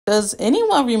Does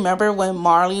anyone remember when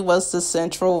Marley was the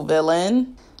central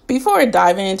villain? Before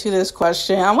diving into this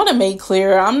question, I want to make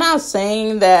clear I'm not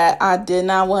saying that I did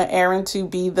not want Eren to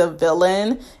be the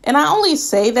villain, and I only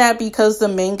say that because the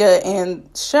manga and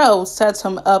show sets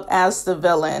him up as the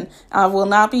villain. I will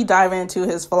not be diving into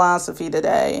his philosophy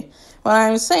today. What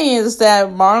I'm saying is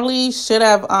that Marley should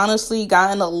have honestly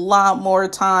gotten a lot more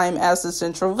time as the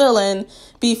central villain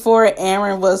before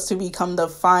Eren was to become the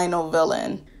final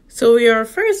villain. So we are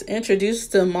first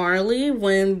introduced to Marley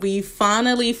when we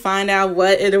finally find out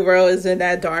what in the world is in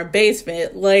that darn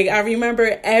basement. Like, I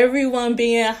remember everyone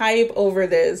being hype over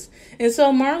this. And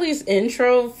so Marley's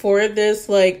intro for this,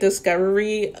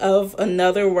 discovery of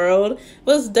another world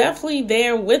was definitely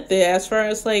there with it as far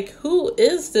as, who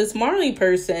is this Marley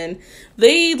person?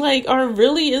 They,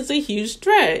 is a huge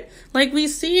threat. Like, we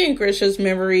see in Grisha's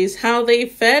memories how they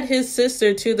fed his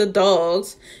sister to the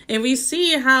dogs, and we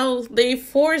see how they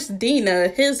forced Dina,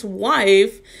 his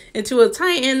wife, into a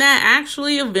titan that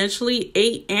actually eventually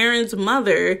ate Eren's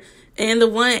mother, and the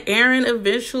one Eren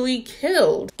eventually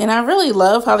killed. And I really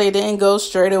love how they didn't go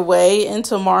straight away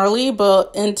into Marley,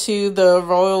 but into the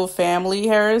royal family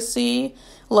heresy.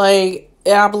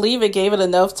 I believe it gave it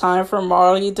enough time for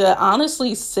Marley to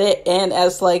honestly sit in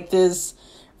as this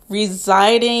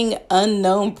residing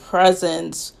unknown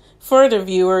presence for the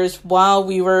viewers while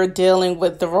we were dealing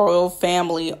with the royal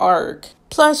family arc.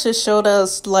 Plus, it showed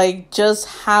us just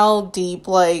how deep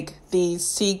these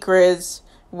secrets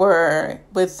were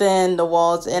within the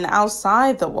walls and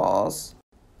outside the walls.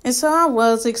 And so I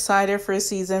was excited for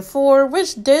season 4,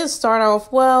 which did start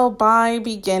off well by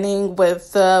beginning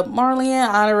with the Marleyan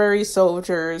honorary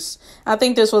soldiers. I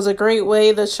think this was a great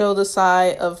way to show the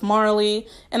side of Marley,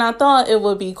 and I thought it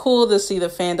would be cool to see the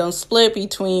fandom split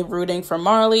between rooting for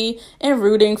Marley and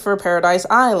rooting for Paradise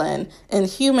Island and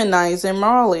humanizing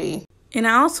Marley. And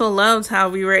I also loved how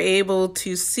we were able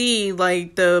to see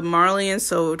the Marleyan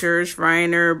soldiers,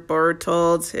 Reiner,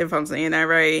 Bertolt, if I'm saying that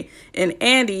right, and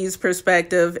Andy's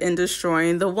perspective in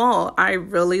destroying the wall. I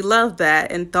really loved that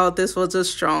and thought this was a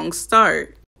strong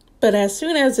start. But as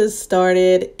soon as it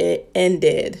started, it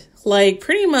ended.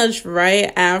 Pretty much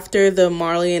right after the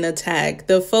Marleyan attack,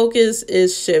 the focus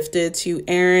is shifted to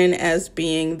Eren as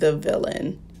being the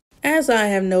villain. As I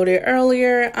have noted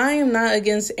earlier, I am not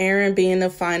against Eren being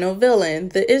the final villain.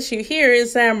 The issue here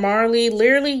is that Marley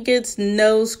literally gets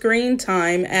no screen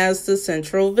time as the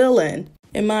central villain.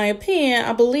 In my opinion,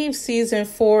 I believe Season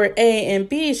 4A and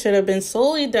B should have been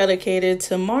solely dedicated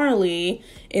to Marley,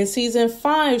 and Season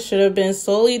 5 should have been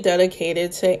solely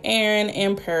dedicated to Eren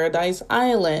and Paradise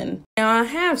Island. Now, I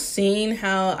have seen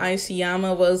how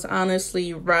Isayama was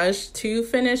honestly rushed to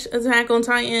finish Attack on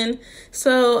Titan,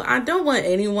 so I don't want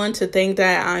anyone to think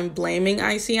that I'm blaming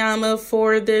Isayama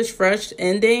for this rushed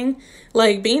ending.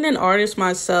 Being an artist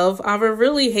myself, I would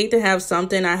really hate to have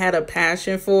something I had a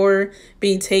passion for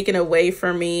be taken away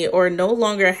from me or no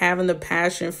longer having the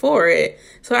passion for it.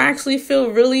 So I actually feel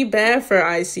really bad for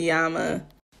Isayama.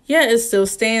 Yet it still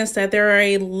stands that there are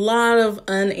a lot of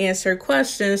unanswered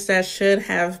questions that should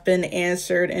have been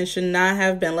answered and should not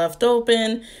have been left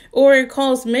open, or it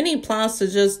caused many plots to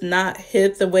just not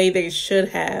hit the way they should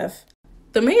have.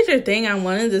 The major thing I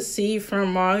wanted to see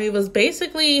from Marley was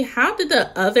basically, how did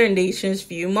the other nations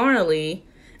view Marley?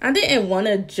 I didn't want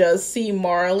to just see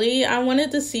Marley, I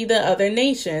wanted to see the other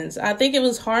nations. I think it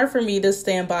was hard for me to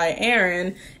stand by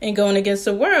Eren and going against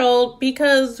the world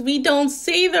because we don't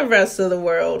see the rest of the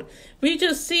world. We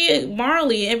just see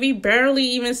Marley and we barely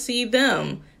even see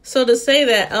them. So to say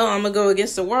that, I'm going to go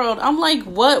against the world, I'm like,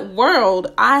 what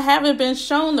world? I haven't been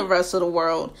shown the rest of the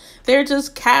world. They're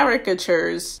just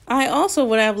caricatures. I also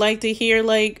would have liked to hear,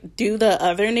 do the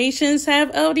other nations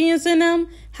have Eldians in them?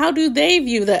 How do they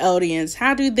view the Eldians?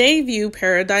 How do they view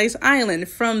Paradise Island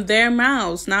from their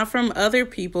mouths, not from other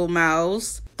people's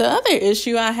mouths? The other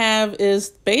issue I have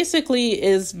is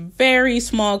very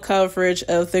small coverage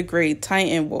of the Great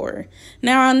Titan War.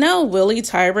 Now, I know Willie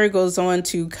Tiber goes on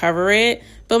to cover it,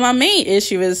 but my main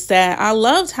issue is that I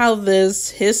loved how this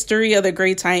history of the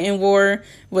Great Titan War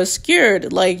was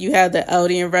skewed. You had the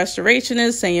Eldian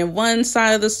restorationists saying one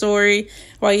side of the story,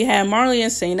 while you had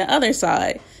Marleyan saying the other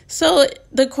side. So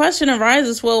the question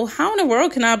arises, well, how in the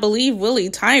world can I believe Willie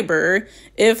Tiber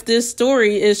if this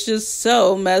story is just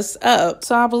so messed up?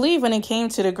 So I believe when it came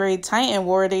to the Great Titan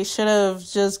War, they should have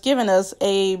just given us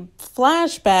a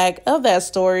flashback of that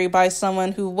story by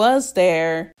someone who was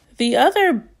there. The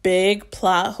other big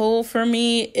plot hole for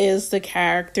me is the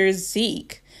character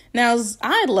Zeke. Now,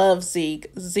 I love Zeke.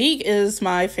 Zeke is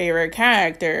my favorite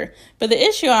character. But the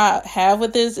issue I have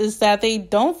with this is that they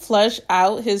don't flesh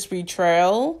out his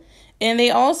betrayal. And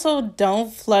they also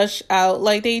don't flush out,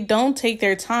 like they don't take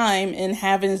their time in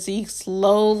having Zeke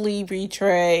slowly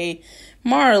betray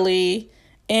Marley.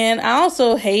 And I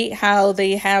also hate how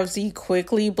they have Zeke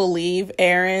quickly believe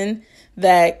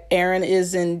that Aaron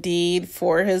is indeed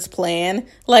for his plan.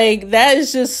 Like, that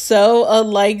is just so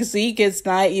unlike Zeke, it's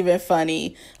not even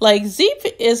funny. Like,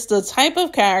 Zeke is the type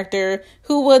of character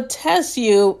who would test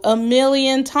you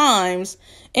 1,000,000 times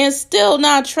and still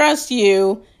not trust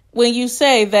you when you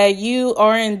say that you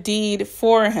are indeed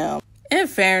for him. In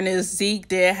fairness, Zeke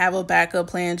did have a backup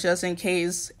plan just in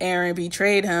case Aaron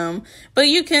betrayed him, but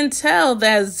you can tell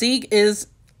that Zeke is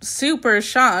super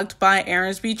shocked by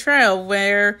Aaron's betrayal,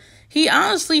 where he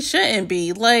honestly shouldn't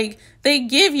be. Like, they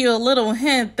give you a little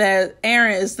hint that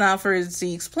Aaron is not for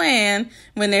Zeke's plan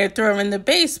when they're throwing the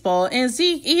baseball, and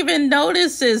Zeke even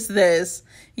notices this.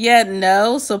 Yet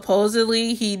no,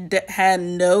 supposedly he had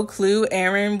no clue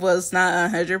Aaron was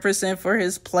not 100% for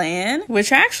his plan.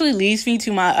 Which actually leads me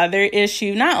to my other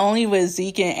issue, not only with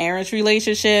Zeke and Aaron's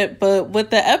relationship, but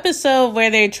with the episode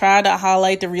where they tried to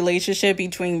highlight the relationship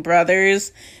between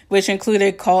brothers, which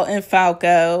included Colt and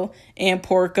Falco, and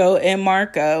Porco and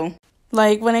Marco.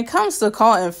 Like, when it comes to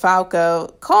Colt and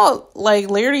Falco, Colt, like,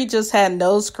 literally just had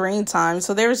no screen time,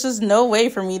 so there was just no way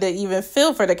for me to even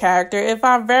feel for the character if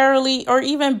I barely or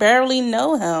even barely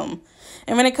know him.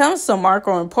 And when it comes to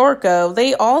Marco and Porco,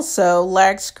 they also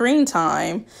lacked screen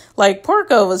time. Like,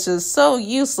 Porco was just so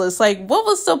useless. Like, what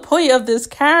was the point of this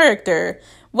character?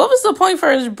 What was the point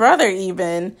for his brother,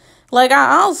 even? Like,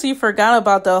 I honestly forgot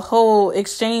about the whole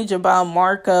exchange about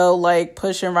Marco, like,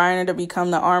 pushing Reiner to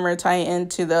become the armor titan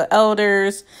to the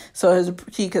elders so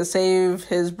he could save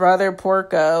his brother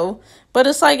Porco. But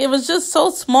it's like, it was just so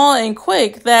small and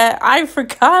quick that I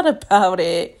forgot about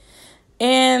it.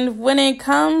 And when it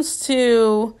comes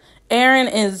to Aaron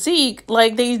and Zeke,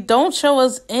 like, they don't show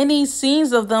us any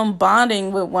scenes of them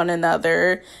bonding with one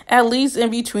another, at least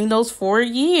in between those 4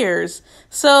 years.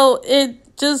 So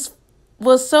it just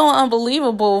was so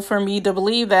unbelievable for me to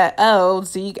believe that, oh,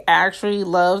 Zeke actually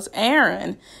loves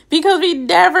Aaron, because we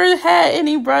never had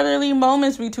any brotherly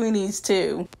moments between these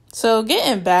two. So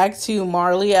getting back to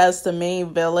Marley as the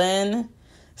main villain,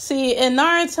 see, in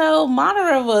Naruto,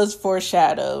 Madara was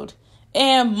foreshadowed,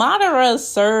 and Madara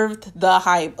served the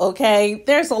hype, okay?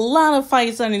 There's a lot of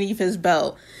fights underneath his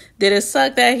belt. Did it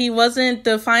suck that he wasn't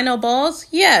the final boss?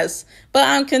 Yes, but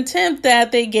I'm content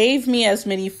that they gave me as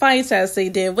many fights as they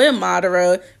did with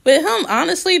Madara, with him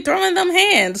honestly throwing them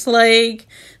hands. Like,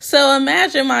 so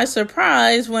imagine my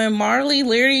surprise when Marley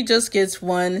literally just gets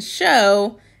one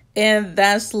show, and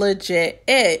that's legit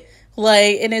it.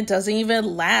 Like, and it doesn't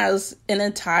even last an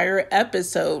entire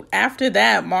episode. After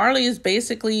that, Marley is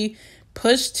basically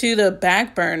pushed to the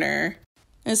back burner.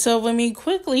 And so when we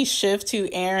quickly shift to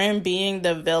Aaron being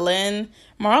the villain,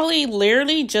 Marley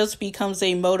literally just becomes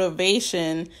a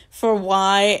motivation for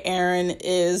why Aaron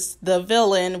is the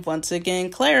villain. Once again,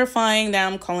 clarifying that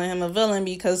I'm calling him a villain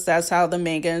because that's how the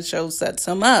manga and show sets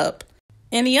him up.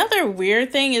 And the other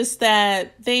weird thing is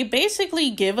that they basically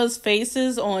give us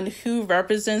faces on who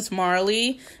represents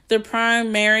Marley, the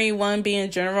primary one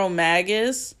being General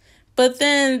Magus. But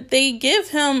then they give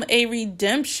him a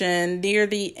redemption near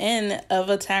the end of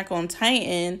Attack on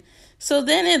Titan. So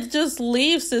then it just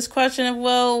leaves this question of,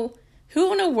 well,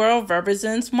 who in the world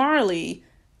represents Marley?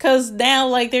 Because now,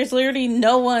 like, there's literally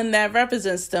no one that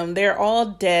represents them. They're all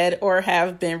dead or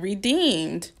have been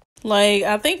redeemed. Like,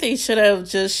 I think they should have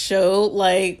just showed,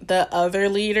 like, the other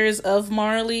leaders of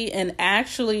Marley and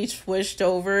actually switched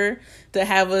over to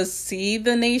have us see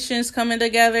the nations coming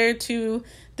together to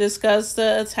discuss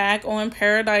the attack on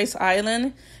Paradise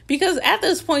Island, because at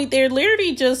this point they're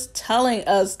literally just telling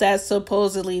us that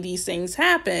supposedly these things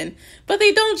happen, but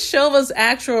they don't show us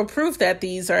actual proof that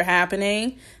these are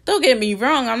happening. Don't get me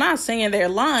wrong, I'm not saying they're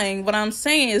lying. What I'm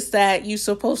saying is that you're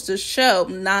supposed to show,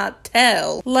 not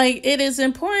tell. Like, it is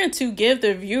important to give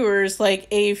the viewers like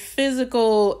a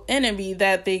physical enemy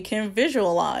that they can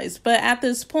visualize, but at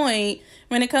this point,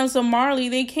 when it comes to Marley,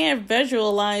 they can't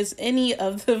visualize any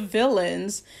of the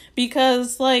villains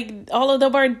because, like, all of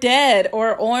them are dead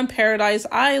or on Paradise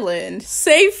Island,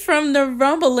 safe from the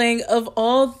rumbling of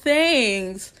all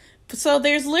things. So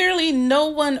there's literally no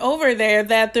one over there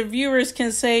that the viewers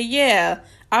can say, yeah,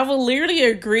 I will literally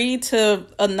agree to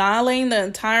annihilating the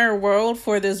entire world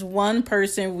for this one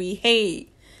person we hate.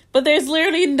 But there's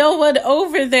literally no one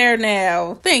over there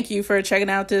now. Thank you for checking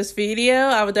out this video.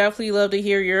 I would definitely love to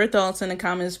hear your thoughts in the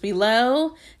comments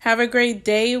below. Have a great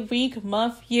day, week,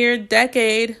 month, year,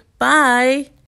 decade. Bye.